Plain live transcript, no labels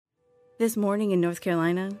This morning in North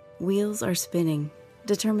Carolina, wheels are spinning.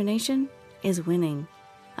 Determination is winning.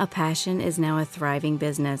 A passion is now a thriving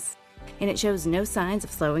business, and it shows no signs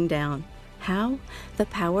of slowing down. How? The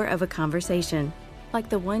power of a conversation, like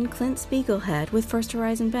the one Clint Spiegel had with First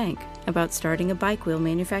Horizon Bank about starting a bike wheel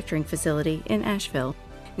manufacturing facility in Asheville.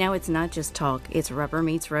 Now it's not just talk, it's rubber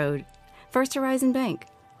meets road. First Horizon Bank.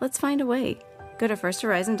 Let's find a way. Go to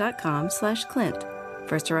firsthorizon.com/Clint.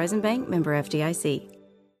 First Horizon Bank, member FDIC.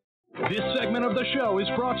 This segment of the show is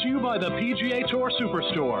brought to you by the PGA Tour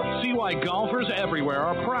Superstore. See why golfers everywhere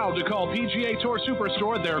are proud to call PGA Tour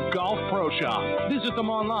Superstore their golf pro shop. Visit them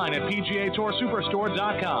online at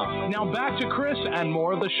PGATourSuperstore.com. Now back to Chris and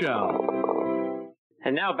more of the show.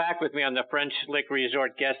 And now back with me on the French Lick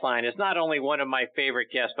Resort guest line is not only one of my favorite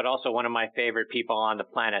guests, but also one of my favorite people on the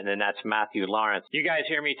planet, and that's Matthew Laurance. You guys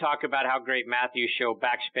hear me talk about how great Matthew's show,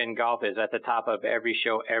 Backspin Golf, is at the top of every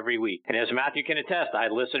show every week. And as Matthew can attest, I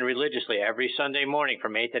listen religiously every Sunday morning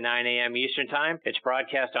from 8 to 9 a.m. Eastern Time. It's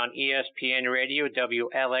broadcast on ESPN Radio,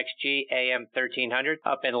 WLXG, AM 1300,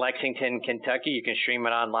 up in Lexington, Kentucky. You can stream it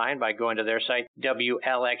online by going to their site,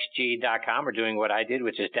 WLXG.com, or doing what I did,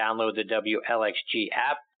 which is download the WLXG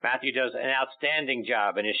app. Matthew does an outstanding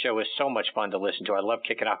job, and his show is so much fun to listen to. I love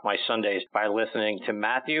kicking off my Sundays by listening to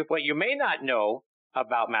Matthew. What you may not know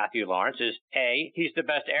about Matthew Laurance is, A, he's the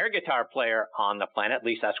best air guitar player on the planet. At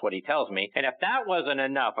least that's what he tells me. And if that wasn't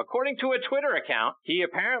enough, according to a Twitter account, he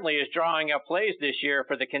apparently is drawing up plays this year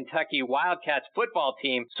for the Kentucky Wildcats football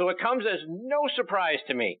team. So it comes as no surprise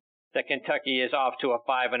to me that Kentucky is off to a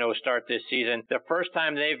 5-0 start this season. The first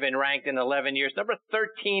time they've been ranked in 11 years, number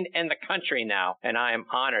 13 in the country now. And I am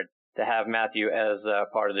honored to have Matthew as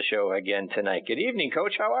part of the show again tonight. Good evening,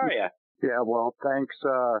 Coach. How are you? Yeah, well, thanks.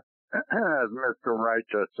 As Mr. Wright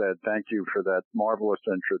just said, thank you for that marvelous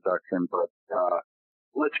introduction. But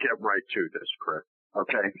let's get right to this, Chris.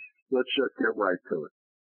 Okay? Let's just get right to it.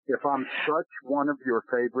 If I'm such one of your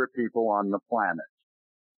favorite people on the planet,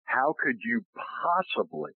 how could you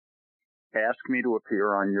possibly ask me to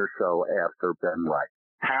appear on your show after Ben Wright?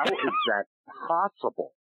 How is that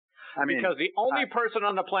possible? I mean, because the only person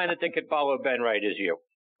on the planet that could follow Ben Wright is you.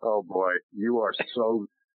 Oh boy, you are so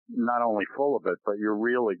not only full of it, but you're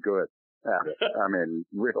really good at it. I mean,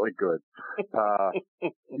 really good.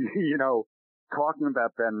 You know, talking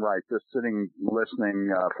about Ben Wright, just sitting listening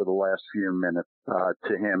for the last few minutes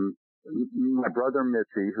to him, my brother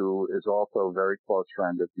Mitzi, who is also a very close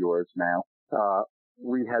friend of yours now,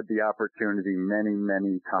 we had the opportunity many,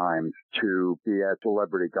 many times to be at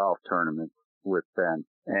celebrity golf tournaments with Ben.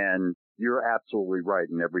 And you're absolutely right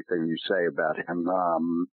in everything you say about him.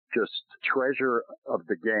 Just treasure of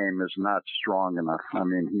the game is not strong enough. I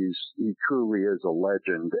mean, he truly is a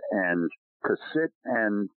legend. And to sit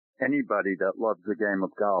and anybody that loves the game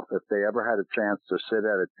of golf, if they ever had a chance to sit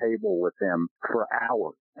at a table with him for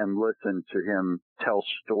hours and listen to him tell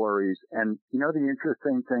stories. And you know, the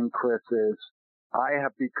interesting thing, Chris, is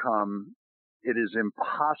it is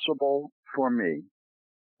impossible for me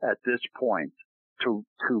at this point to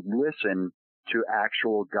listen to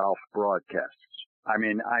actual golf broadcasts. I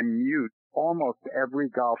mean, I mute almost every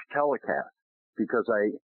golf telecast because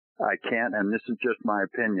I can't, and this is just my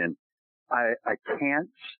opinion, I can't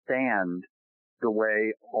stand the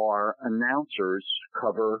way our announcers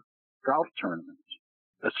cover golf tournaments,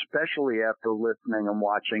 especially after listening and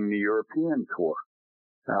watching the European tour,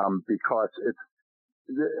 because it's,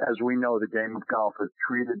 as we know, the game of golf is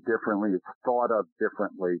treated differently. It's thought of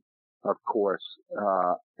differently, of course,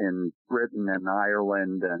 in Britain and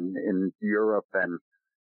Ireland and in Europe. And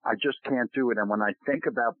I just can't do it. And when I think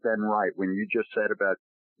about Ben Wright, when you just said about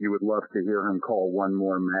you would love to hear him call one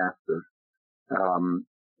more Masters,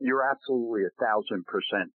 you're absolutely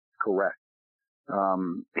 1,000% correct.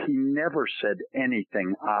 He never said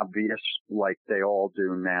anything obvious like they all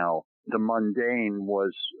do now. The mundane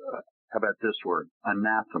was, how about this word,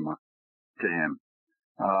 anathema to him.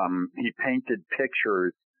 He painted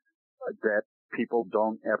pictures that people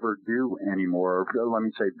don't ever do anymore. Let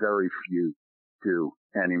me say very few do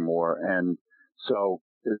anymore. And so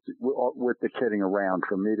with the kidding around,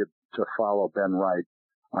 for me to follow Ben Wright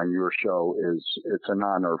on your show it's an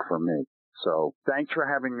honor for me. So thanks for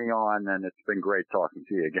having me on, and it's been great talking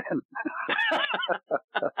to you again.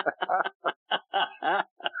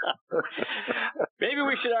 Maybe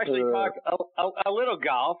we should actually talk a little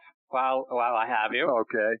golf while I have you.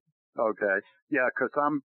 Okay. Yeah, 'cause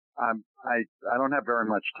I don't have very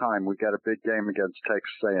much time. We got a big game against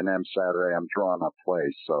Texas A&M Saturday. I'm drawing up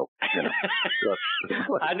plays, so you know.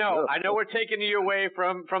 I know we're taking you away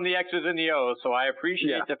from the X's and the O's, so I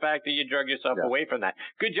appreciate the fact that you drug yourself away from that.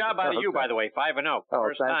 Good job out of you, by the way, 5-0,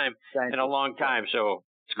 first time in a long time. So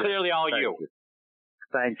It's clearly all you.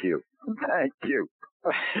 Thank you. Thank you.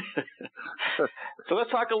 So let's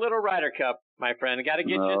talk a little Ryder Cup, my friend. Got to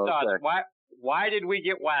get your thoughts. Why did we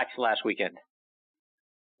get waxed last weekend?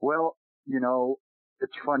 Well,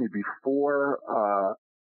 it's funny. Before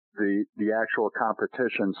the actual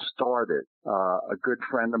competition started, a good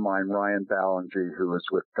friend of mine, Ryan Ballinger, who is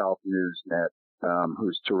with Golf Newsnet,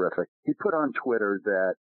 who's terrific, he put on Twitter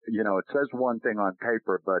that, it says one thing on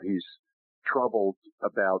paper, but he's troubled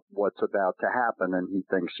about what's about to happen, and he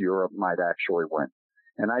thinks Europe might actually win.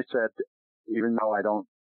 And I said, even though I don't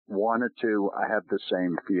want it to, I have the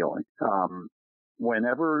same feeling.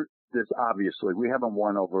 Whenever this, obviously, we haven't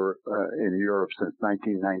won over in Europe since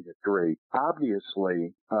 1993.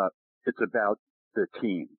 Obviously, it's about the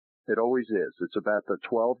team. It always is. It's about the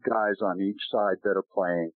 12 guys on each side that are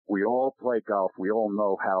playing. We all play golf. We all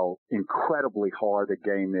know how incredibly hard a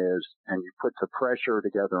game is, and you put the pressure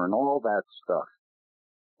together and all that stuff.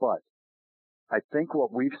 But I think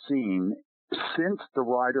what we've seen since the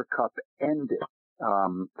Ryder Cup ended,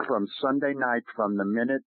 from Sunday night, from the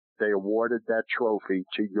minute they awarded that trophy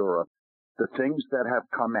to Europe, the things that have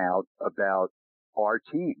come out about our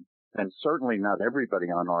team, and certainly not everybody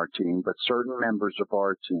on our team, but certain members of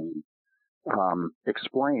our team,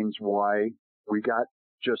 explains why we got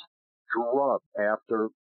just drubbed after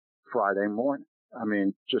Friday morning. I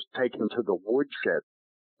mean, just taken to the woodshed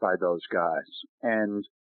by those guys. And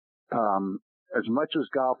as much as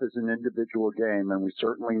golf is an individual game, and we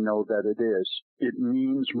certainly know that it is, it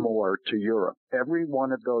means more to Europe. Every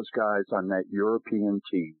one of those guys on that European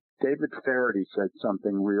team, David Faraday said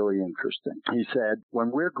something really interesting. He said,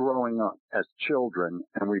 when we're growing up as children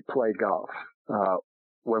and we play golf,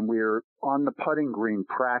 when we're on the putting green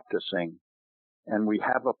practicing and we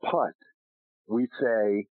have a putt, we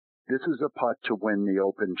say, this is a putt to win the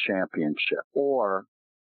Open Championship, or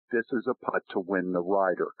this is a putt to win the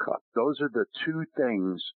Ryder Cup. Those are the two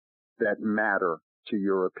things that matter to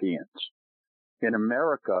Europeans. In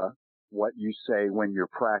America, what you say when you're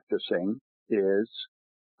practicing is,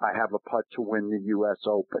 I have a putt to win the U.S.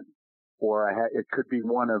 Open, or it could be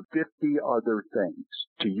one of 50 other things.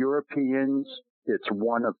 To Europeans, it's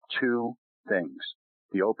one of two things,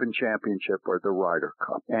 the Open Championship or the Ryder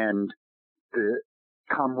Cup. And the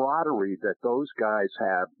camaraderie that those guys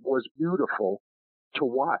have was beautiful to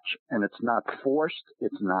watch. And it's not forced.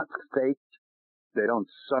 It's not faked.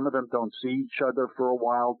 Some of them don't see each other for a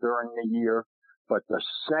while during the year, but the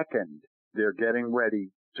second they're getting ready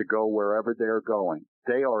to go wherever they're going,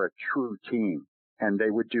 they are a true team, and they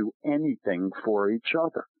would do anything for each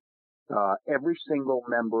other. Every single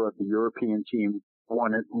member of the European team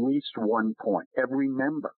won at least 1 point. Every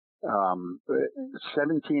member.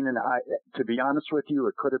 17 and to be honest with you,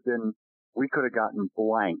 we could have gotten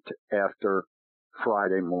blanked after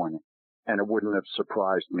Friday morning, and it wouldn't have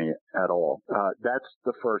surprised me at all. That's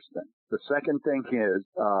the first thing. The second thing is,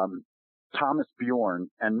 Thomas Bjorn,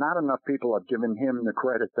 and not enough people have given him the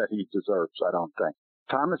credit that he deserves, I don't think.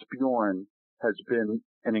 Thomas Bjorn has been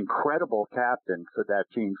an incredible captain for that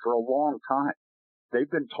team for a long time. They've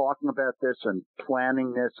been talking about this and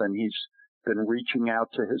planning this, and he's been reaching out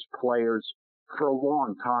to his players for a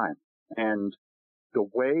long time. And the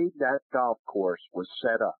way that golf course was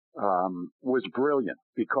set up was brilliant,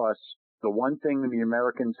 because the one thing the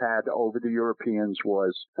Americans had over the Europeans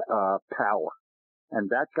was power. And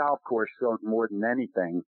that golf course showed more than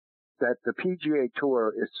anything that the PGA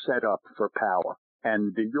Tour is set up for power.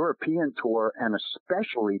 And the European Tour, and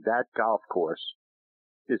especially that golf course,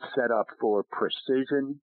 is set up for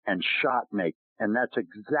precision and shot making. And that's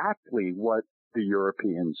exactly what the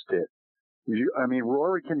Europeans did.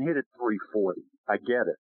 Rory can hit it 340. I get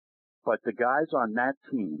it. But the guys on that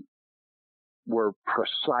team were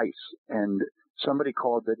precise, and somebody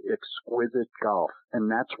called it exquisite golf, and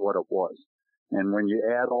that's what it was. And when you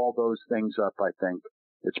add all those things up, I think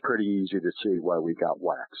it's pretty easy to see why we got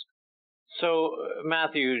waxed. So,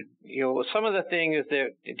 Matthew, some of the things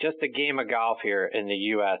that just the game of golf here in the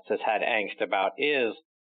U.S. has had angst about is,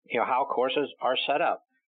 how courses are set up,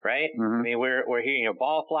 right? Mm-hmm. I mean, we're hearing,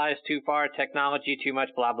 ball flies too far, technology too much,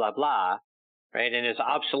 blah, blah, blah, right? And it's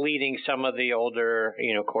obsoleting some of the older,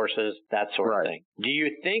 courses, that sort of thing. Do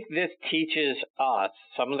you think this teaches us,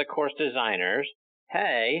 some of the course designers,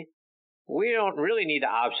 hey, we don't really need to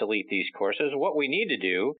obsolete these courses. What we need to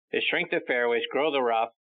do is shrink the fairways, grow the rough,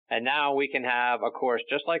 and now we can have a course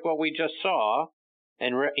just like what we just saw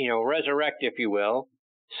and, resurrect, if you will,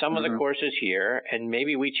 some of the courses here, and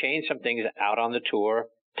maybe we change some things out on the tour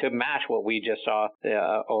to match what we just saw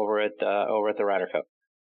over at the Ryder Cup.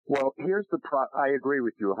 Well, here's I agree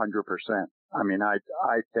with you 100%. I mean, I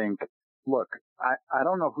think look, I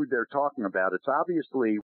don't know who they're talking about. It's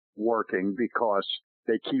obviously working because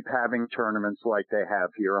they keep having tournaments like they have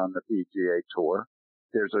here on the PGA Tour.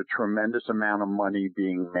 There's a tremendous amount of money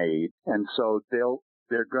being made, and so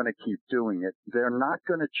they're going to keep doing it. They're not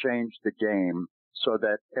going to change the game so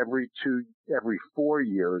that every 4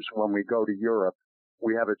 years when we go to Europe,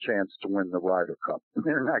 we have a chance to win the Ryder Cup.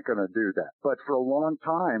 They're not going to do that. But for a long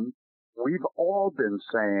time, we've all been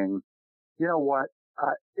saying, you know what,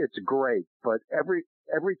 it's great, but every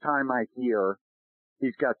time I hear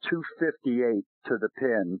he's got 258 to the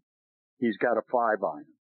pin, he's got a 5-iron.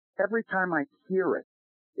 Every time I hear it,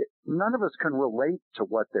 none of us can relate to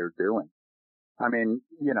what they're doing. I mean,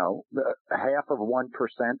 you know, half of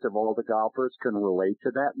 1% of all the golfers can relate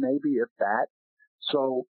to that, maybe, if that.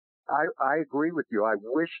 So I agree with you. I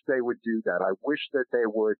wish they would do that. I wish that they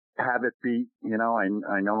would have it be, you know,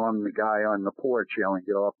 I know I'm the guy on the porch yelling,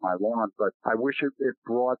 get off my lawn, but I wish it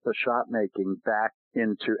brought the shot making back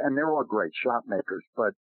into, and they're all great shot makers,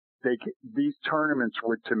 but these tournaments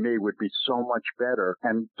to me would be so much better.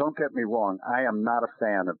 And don't get me wrong, I am not a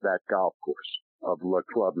fan of that golf course, of Le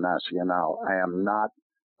Club Nacional. I am not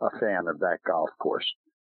a fan of that golf course.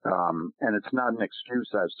 And it's not an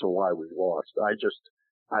excuse as to why we lost.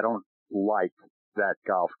 I don't like that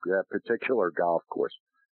particular golf course.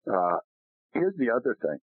 Here's the other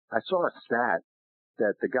thing. I saw a stat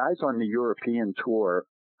that the guys on the European Tour,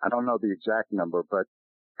 I don't know the exact number, but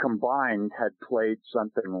combined had played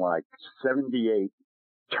something like 78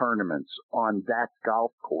 tournaments on that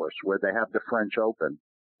golf course where they have the French Open.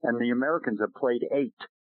 And the Americans have played 8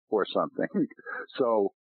 or something.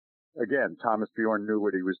 So, again, Thomas Bjorn knew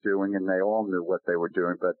what he was doing, and they all knew what they were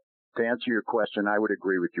doing. But to answer your question, I would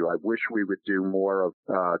agree with you. I wish we would do more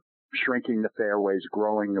of shrinking the fairways,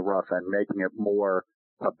 growing the rough, and making it more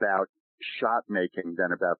about shot making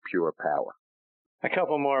than about pure power. A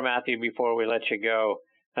couple more, Matthew, before we let you go.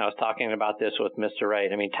 I was talking about this with Mr. Wright.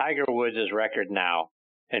 I mean, Tiger Woods' record now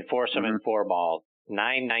in foursome and 4-ball,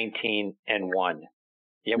 9-19-1.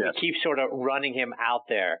 Yet we keep sort of running him out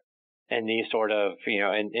there in these sort of, you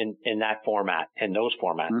know, in that format, in those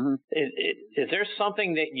formats. Mm-hmm. Is there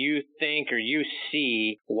something that you think or you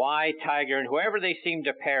see why Tiger and whoever they seem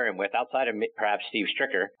to pair him with, outside of perhaps Steve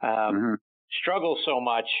Stricker, struggle so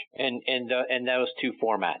much in those two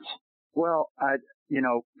formats? Well,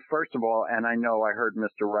 first of all, and I know I heard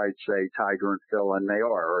Mr. Wright say Tiger and Phil, and they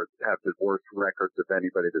have the worst records of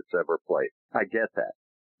anybody that's ever played. I get that.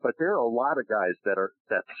 But there are a lot of guys that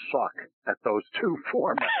suck at those two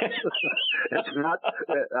formats. It's not,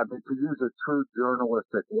 I mean, to use a true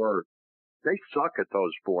journalistic word, they suck at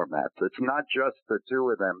those formats. It's not just the two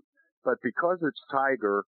of them, but because it's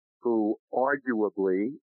Tiger, who arguably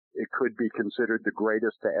it could be considered the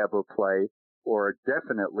greatest to ever play, or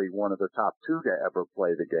definitely one of the top 2 to ever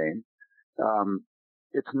play the game.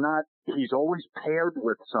 It's not, he's always paired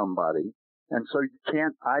with somebody. And so you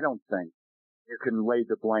can't, I don't think you can lay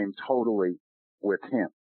the blame totally with him.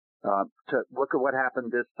 To look at what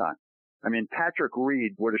happened this time. I mean, Patrick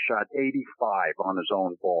Reed would have shot 85 on his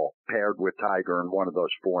own ball paired with Tiger in one of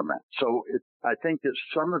those formats. So I think that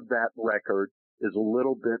some of that record is a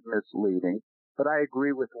little bit misleading, but I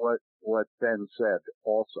agree with what Ben said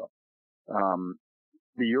also.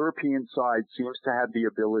 The European side seems to have the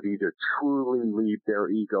ability to truly leave their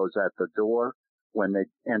egos at the door when they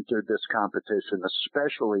enter this competition,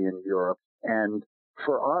 especially in Europe. And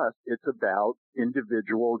for us, it's about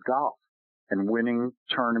individual golf and winning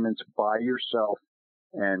tournaments by yourself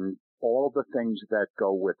and all the things that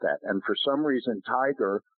go with that. And for some reason,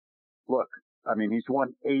 Tiger, look, I mean, he's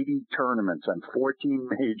won 80 tournaments and 14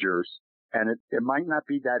 majors. And it might not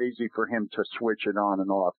be that easy for him to switch it on and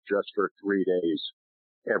off just for 3 days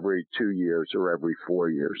every 2 years or every 4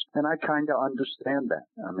 years. And I kind of understand that.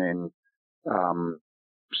 I mean,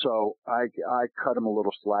 so I cut him a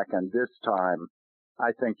little slack. And this time,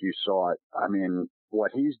 I think you saw it. I mean,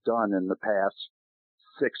 what he's done in the past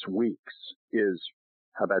 6 weeks is,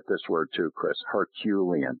 how about this word too, Chris?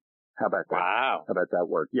 Herculean. How about that? Wow. How about that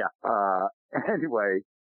word? Yeah. Anyway.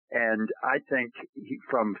 And I think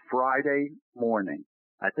from Friday morning,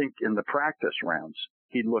 I think in the practice rounds,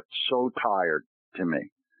 he looked so tired to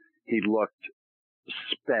me. He looked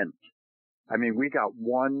spent. I mean, we got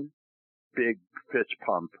one big fist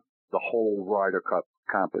pump the whole Ryder Cup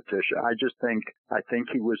competition. I think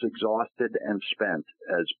he was exhausted and spent,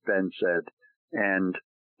 as Ben said.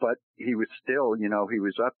 But he was still, he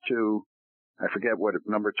was up to, I forget what,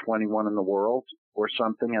 number 21 in the world or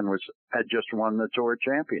something, and had just won the Tour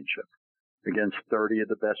Championship against 30 of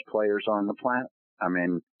the best players on the planet. I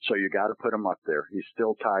mean, so you got to put him up there. He's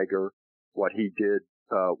still Tiger. What he did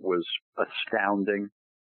was astounding.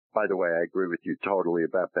 By the way, I agree with you totally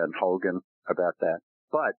about Ben Hogan about that.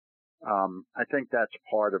 But I think that's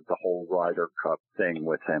part of the whole Ryder Cup thing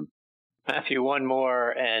with him. Matthew, one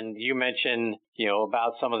more, and you mentioned,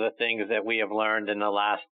 about some of the things that we have learned in the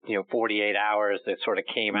last, 48 hours that sort of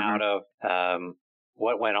came out of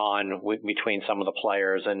what went on between some of the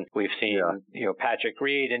players. And we've seen, Patrick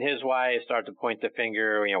Reed and his wife start to point the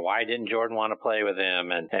finger, why didn't Jordan want to play with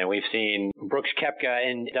him? And we've seen Brooks Koepka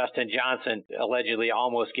and Dustin Johnson allegedly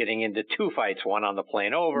almost getting into two fights, one on the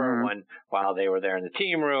plane over, one while they were there in the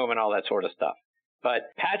team room and all that sort of stuff. But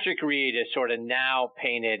Patrick Reed is sort of now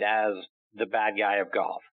painted as the bad guy of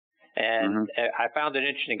golf. And I found it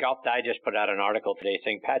interesting. Golf Digest put out an article today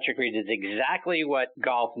saying Patrick Reed is exactly what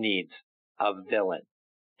golf needs, a villain.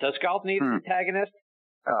 Does golf need an antagonist?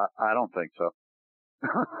 I don't think so.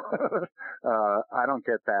 I don't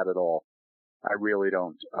get that at all. I really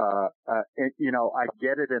don't. I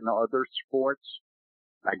get it in other sports.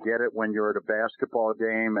 I get it when you're at a basketball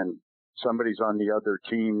game and somebody's on the other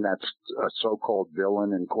team that's a so-called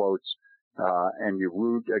villain in quotes, and you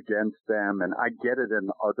root against them. And I get it in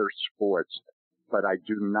other sports, but I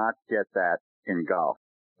do not get that in golf.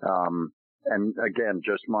 And again,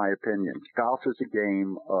 just my opinion. Golf is a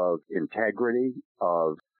game of integrity,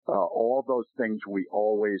 of all those things we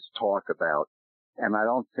always talk about. And I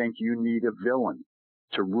don't think you need a villain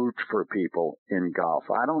to root for people in golf.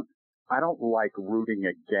 I don't like rooting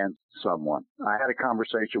against someone. I had a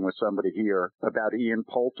conversation with somebody here about Ian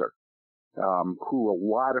Poulter, who a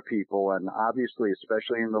lot of people, and obviously,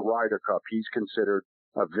 especially in the Ryder Cup, he's considered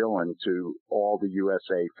a villain to all the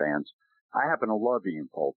USA fans. I happen to love Ian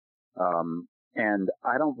Poulter. And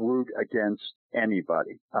I don't root against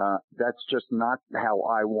anybody. That's just not how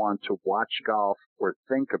I want to watch golf or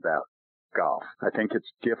think about golf. I think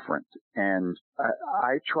it's different. And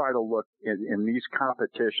I try to look in these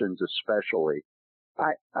competitions, especially.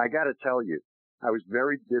 I got to tell you, I was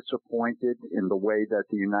very disappointed in the way that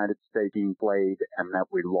the United States team played and that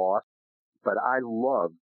we lost. But I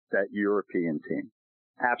loved that European team.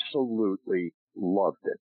 Absolutely loved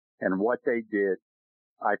it. And what they did,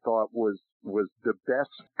 I thought was the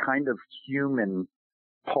best kind of human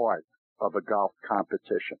part of a golf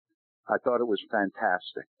competition. I thought it was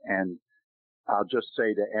fantastic. And I'll just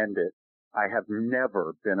say to end it, I have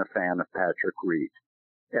never been a fan of Patrick Reed,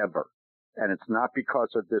 ever. And it's not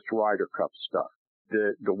because of this Ryder Cup stuff.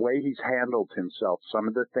 The way he's handled himself, some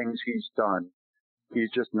of the things he's done,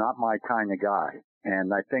 he's just not my kind of guy.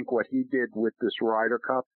 And I think what he did with this Ryder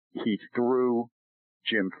Cup, he threw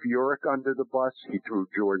Jim Furyk under the bus. He threw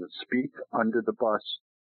Jordan Spieth under the bus.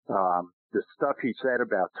 The stuff he said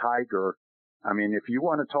about Tiger, I mean, if you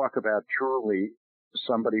want to talk about truly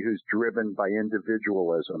somebody who's driven by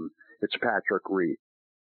individualism, it's Patrick Reed.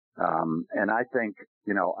 And I think,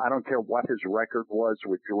 I don't care what his record was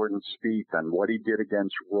with Jordan Spieth and what he did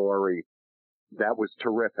against Rory. That was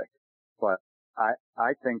terrific. But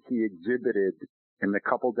I think he exhibited in the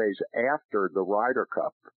couple days after the Ryder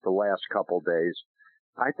Cup, the last couple days,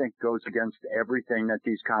 I think goes against everything that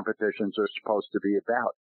these competitions are supposed to be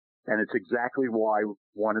about. And it's exactly why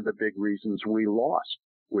one of the big reasons we lost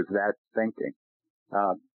was that thinking.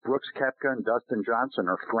 Brooks Koepka and Dustin Johnson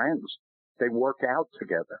are friends. They work out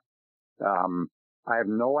together. I have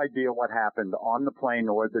no idea what happened on the plane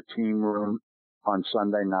or the team room on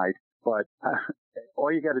Sunday night, but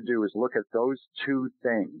all you got to do is look at those two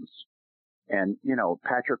things. And,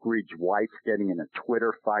 Patrick Reed's wife getting in a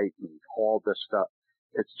Twitter fight and all this stuff.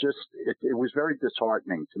 It's just, it was very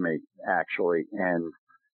disheartening to me, actually. And,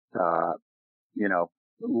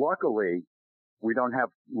 luckily we don't have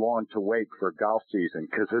long to wait for golf season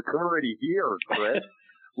because it's already here, Chris.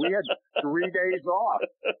 We had 3 days off.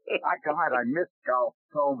 God, I missed golf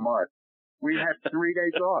so much. We had 3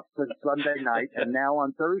 days off since Sunday night, and now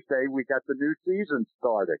on Thursday we got the new season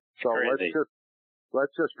starting. So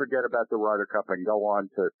let's just forget about the Ryder Cup and go on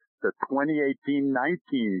to the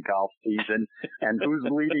 2018-19 golf season and who's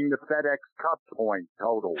leading the FedEx Cup point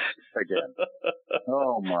totals again.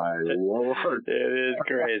 Oh my Lord. It is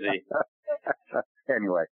crazy.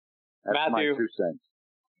 Anyway, that's Matthew, my 2 cents.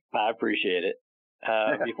 I appreciate it.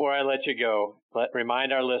 Before I let you go,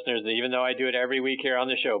 remind our listeners that even though I do it every week here on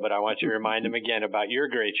the show, but I want you to remind them again about your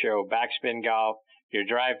great show, Backspin Golf, your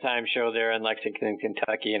drive time show there in Lexington,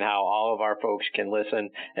 Kentucky, and how all of our folks can listen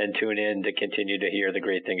and tune in to continue to hear the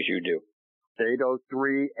great things you do.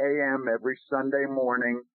 8:03 a.m. every Sunday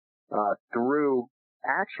morning through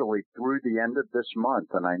the end of this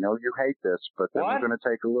month. And I know you hate this, but then we're going to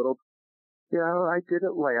take a little. Yeah, I did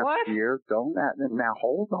it last year. Don't that now?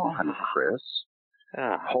 Hold on, Chris.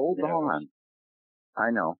 Hold on.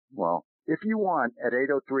 I know. Well, if you want, at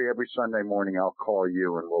 8:03 every Sunday morning, I'll call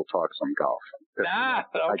you and we'll talk some golf.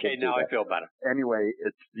 Okay, now I feel better. Anyway,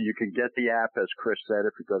 you can get the app, as Chris said,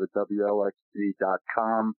 if you go to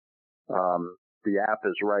WLXG.com. The app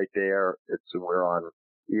is right there. We're on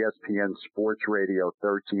ESPN Sports Radio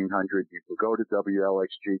 1300. You can go to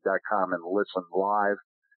WLXG.com and listen live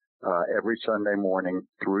every Sunday morning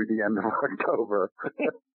through the end of October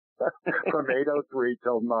from 8:03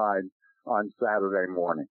 till 9 on Saturday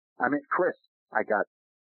morning. I mean, Chris,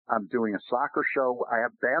 I'm doing a soccer show. I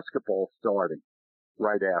have basketball starting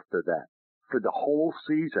right after that for the whole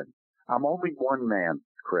season. I'm only one man,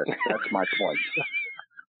 Chris. That's my point.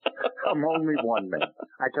 I'm only one man.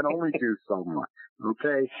 I can only do so much.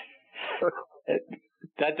 Okay?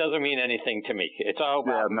 That doesn't mean anything to me. It's all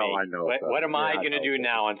about me. I know. What am I going to do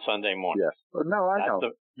now on Sunday morning? Yes. No, I know.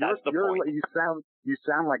 That's the point. You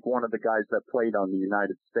sound like one of the guys that played on the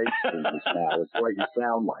United States teams now. It's what you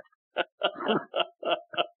sound like.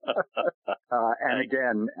 And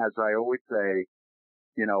again, as I always say,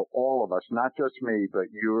 you know, all of us, not just me,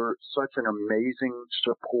 but you're such an amazing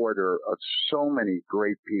supporter of so many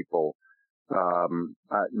great people.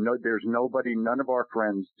 There's nobody, none of our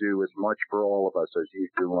friends do as much for all of us as you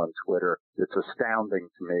do on Twitter. It's astounding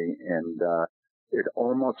to me, and it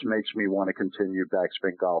almost makes me want to continue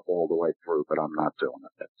Backspin Golf all the way through, but I'm not doing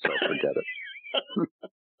it, so forget it.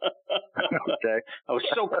 Okay. I was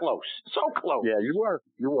so close. So close. Yeah, you were.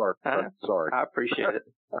 Sorry. I appreciate it.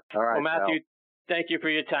 All right. Well, Matthew, thank you for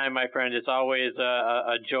your time, my friend. It's always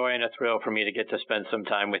a joy and a thrill for me to get to spend some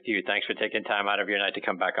time with you. Thanks for taking time out of your night to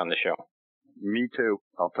come back on the show. Me too.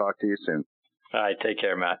 I'll talk to you soon. All right. Take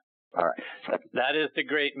care, Matt. All right. That is the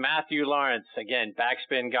great Matthew Laurance. Again,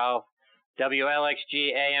 Backspin Golf.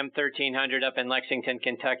 WLXG AM 1300 up in Lexington,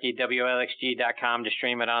 Kentucky, WLXG.com to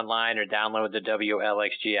stream it online or download the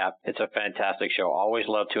WLXG app. It's a fantastic show. Always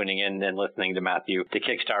love tuning in and listening to Matthew to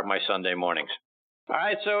kickstart my Sunday mornings. All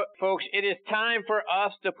right, so folks, it is time for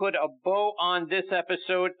us to put a bow on this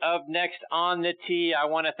episode of Next on the Tee. I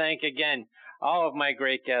want to thank again all of my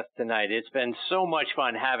great guests tonight. It's been so much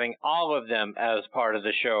fun having all of them as part of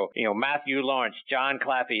the show. You know, Matthew Laurance, John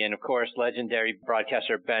Claffey, and of course, legendary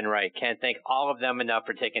broadcaster Ben Wright. Can't thank all of them enough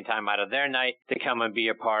for taking time out of their night to come and be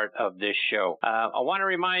a part of this show. I want to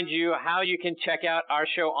remind you how you can check out our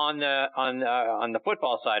show on the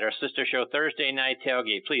football side, our sister show, Thursday Night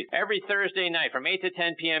Tailgate. Please, every Thursday night from 8 to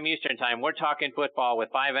 10 p.m. Eastern Time, we're talking football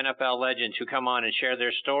with 5 NFL legends who come on and share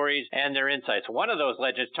their stories and their insights. One of those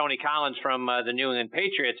legends, Tony Collins from the New England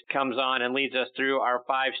Patriots, comes on and leads us through our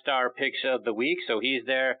 5-star picks of the week. So he's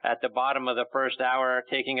there at the bottom of the first hour,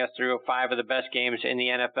 taking us through 5 of the best games in the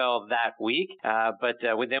NFL that week. But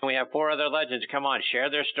then we have 4 other legends come on, share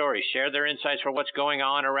their stories, share their insights for what's going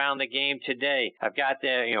on around the game today. I've got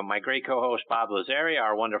my great co-host Bob Lazaria,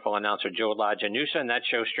 our wonderful announcer Joe LaGenusa, and that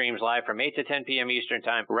show streams live from 8 to 10 p.m. Eastern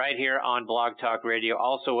Time right here on Blog Talk Radio.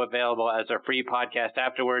 Also available as a free podcast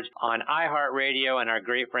afterwards on iHeartRadio and our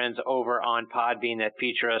great friends over on Podbean that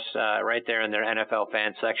feature us right there in their NFL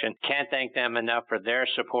fan section. Can't thank them enough for their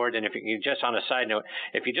support. And if you just on a side note,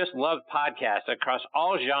 if you just love podcasts across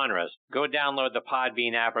all genres, go download the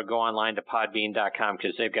Podbean app or go online to podbean.com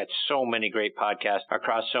because they've got so many great podcasts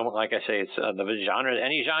across like I say, it's the genre,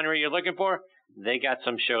 any genre you're looking for, they got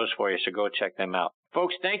some shows for you. So go check them out.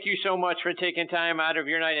 Folks, thank you so much for taking time out of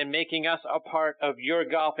your night and making us a part of your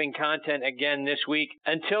golfing content again this week.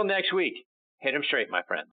 Until next week, hit 'em straight, my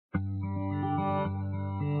friend.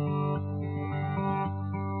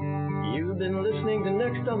 You've been listening to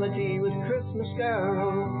Next on the Tee with Chris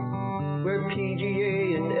Mascaro, where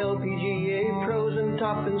PGA and LPGA pros and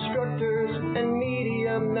top instructors and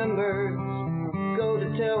media members go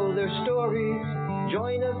to tell their stories.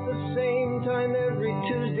 Join us the same time every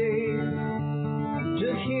Tuesday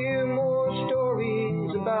to hear more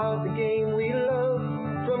stories about the game we love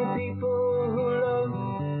from people who love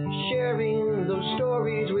sharing those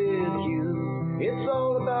stories with you. It's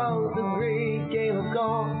all about the great game of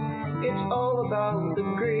golf. It's all about the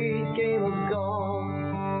great game of golf.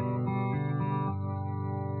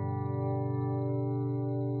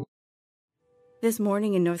 This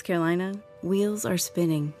morning in North Carolina, wheels are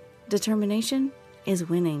spinning. Determination is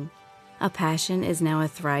winning. A passion is now a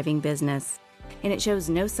thriving business, and it shows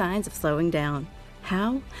no signs of slowing down.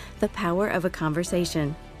 How? The power of a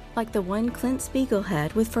conversation, like the one Clint Spiegel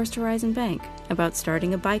had with First Horizon Bank about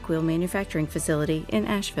starting a bike wheel manufacturing facility in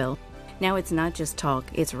Asheville. Now it's not just talk,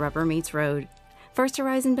 it's rubber meets road. First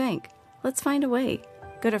Horizon Bank. Let's find a way.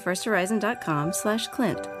 Go to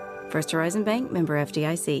firsthorizon.com/Clint. First Horizon Bank, member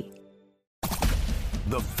FDIC.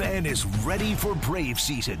 The Fan is ready for Brave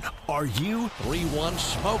season. Are you? 3-1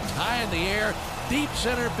 smoked high in the air, deep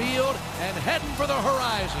center field, and heading for the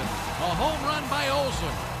horizon. A home run by Olsen.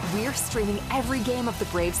 We're streaming every game of the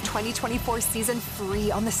Braves 2024 season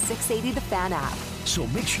free on the 680 The Fan app. So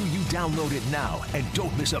make sure you download it now and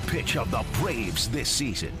don't miss a pitch of the Braves this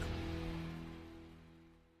season.